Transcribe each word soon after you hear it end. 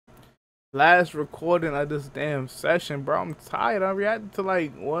Last recording of this damn session, bro. I'm tired. I reacted to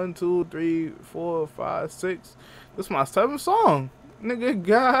like 1, 2, 3, 4, 5, 6. This is my 7th song. Nigga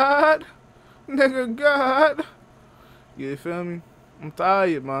God. Nigga God. You feel me? I'm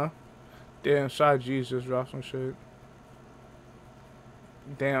tired, man. Damn, Shy G's just dropped some shit.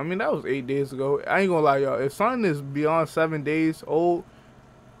 Damn, I mean, that was 8 days ago. I ain't gonna lie, y'all. If something is beyond 7 days old,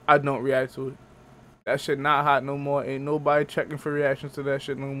 I don't react to it. That shit not hot no more. Ain't nobody checking for reactions to that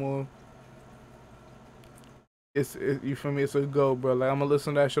shit no more. You feel me? It's a go, bro. Like, I'm gonna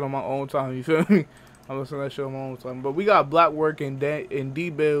listen to that shit on my own time. You feel me? I'm listening to that shit on my own time. But we got BlockWork and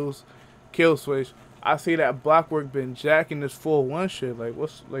Dee Billz Kill Switch. I see that BlockWork been jacking this 4-1 shit. Like,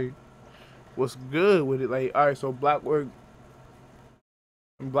 what's good with it? Like, all right, so BlockWork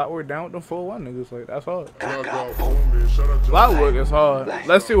down with them 4-1 niggas. Like, that's hard. BlockWork is hard.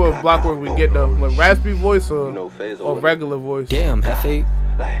 Let's see what BlockWork we get though. With raspy voice or regular voice. Damn, Hefe.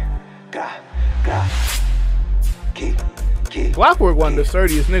 BlockWork one of the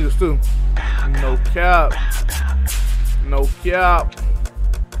sturdiest niggas too. No cap. No cap.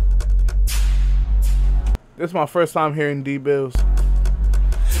 This is my first time hearing Dee Billz.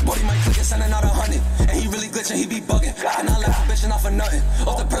 Body might click and sending out 100. And he really glitching, he be bugging. And I left a bitch and off for nothing.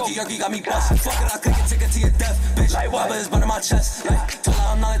 Off the perky yerky got me bustin'. Fuck it, I click and take it to your death. Bitch, like Wabba is burning my chest. Like, till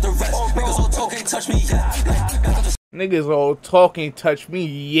I'm not like the rest. Niggas all talk, ain't touch me yet. Like, niggas all talk, ain't touch me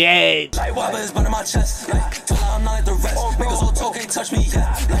yet. Like Wabba is burning my chest. Like, till I'm not like the rest. Niggas all talk, ain't touch me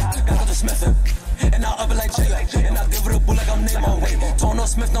yet. Like, got to Smith him. And I'll up it like J.O. And I'll give it a boo like I'm Nemo. Tono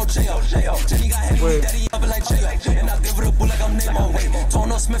Smith, no J.O. Jenny got heavy with daddy, up it like J.O. And I'll give it a boo like I'm Nemo.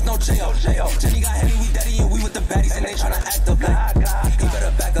 Tono Smith, no J.O. Jenny got heavy with daddy, and we with the baddies, and they tryna act up like. He better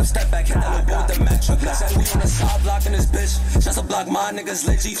back up, step back, hit that little boy with the Mac truck. Said we on the side block in this bitch. Just a block, my niggas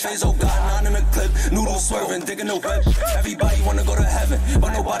lit. G-Phase, oh God, 9 in the clip. Noodles swerving, digging the whip. Everybody wanna go to heaven,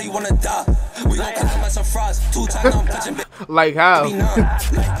 but nobody wanna die. We gon' cook them like some fries. 2 times I'm pitching. Like how? Hit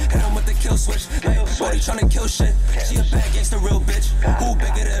him with the kill switch. Shorty tryna kill shit. She a bad gangsta real bitch. Who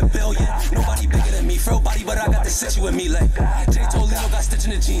bigger than a billion? Nobody bigger than me. Frail body, but I got the sit you with me. Like Jay told Lilo got stitch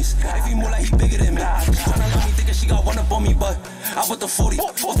in the jeans. If he move like he bigger than me. She tryna love me, thinking she got one up on me, but I put the 40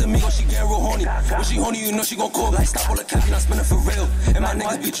 off the Migo. She get real horny. When she horny, you know she gon' call. Like stop all the caffeine, I'm spinning for real. And my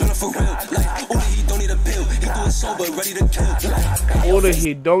niggas be drilling for real. Like older, he don't need a pill. He do it sober, ready to kill. Older,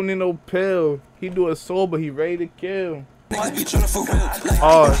 he don't need no pill. He do it sober, he ready to kill. Niggas be drilling for real.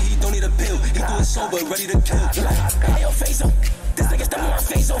 Like he don't need a pill. He do it sober, ready to kill. Hey, yo, face him. This nigga's the more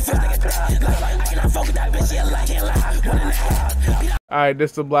face on first nigga. Like, I cannot fuck with that bitch, yeah, like, can't lie. Alright,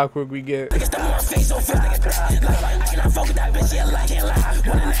 this is the BlockWork we get. Niggas the more face on first nigga. Like, I cannot fuck with that bitch, yeah, like, can't lie.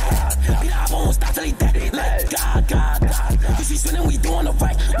 1.5. Beat up, won't stop till he dead. Like, God. If we spinning, we doing the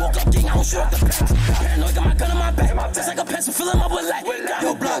right. Woke up, king, I don't show up the back. Paranoid, got my gun in my back. Just like a pencil, fill him up with light.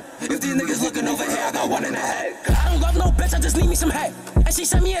 Yo, block, if these niggas looking over here, I got one in the head. I don't love no bitch, I just need me some head. And she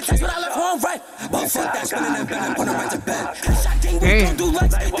sent me a text, but I left her on right. But fuck that, spinning and bending, put her right to bed. Don't do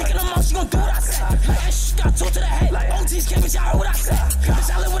legs, thinking I'm off, she gon' do what I said. And she got 2 to the head. OG's came, but y'all heard what I said.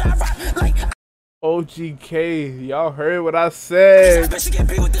 Bitch, I live what I rap, like. OGK, y'all heard what I said. Bitch, get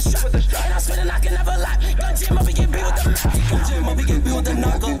beat with the shot. And I spit and I can never lie. Gun jam up, get beat with the map. Gun jam up, get beat with the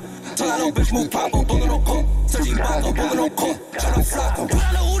knuckle. Tell that little bitch move pop, go bullet no coat. Sergi Baco, bullet no coat. Try to flock. Put on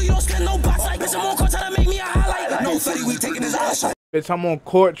the Udi, don't spend no box. Like, bitch, I'm on court, try to make me a highlight. No Fetty, we taking his eyes. Bitch, I'm on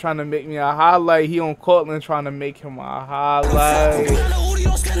court trying to make me a highlight. He on Cortland trying to make him a highlight.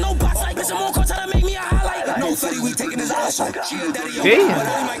 No Fetty, we taking his ass.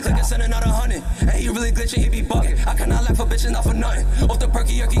 Damn. Might click and send another 100. And he really glitching, he be bugging. I cannot laugh for bitches, not for nothing. Off the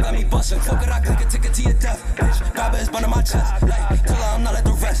perky yerky got me bustin'. Fuck it, I click a ticket to your death. Bitch, Baba is burning my chest. Like, till I'm not like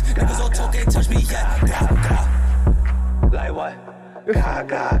the rest. Niggas all talk, ain't touch me yet. Like what?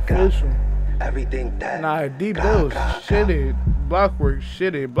 God. Everything that. Nah, Dee Billz shitted. BlockWork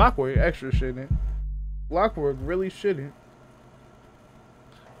shitted. BlockWork extra shitted. BlockWork really shitted.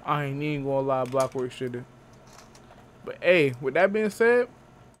 I ain't even gonna lie, BlockWork shitted. But hey, with that being said,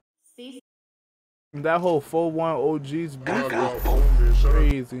 that whole 4-1 OGs beef is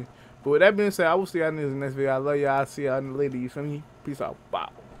crazy. But with that being said, I will see y'all in the next video. I love y'all. I'll see y'all later. You feel me? Peace out. Bye.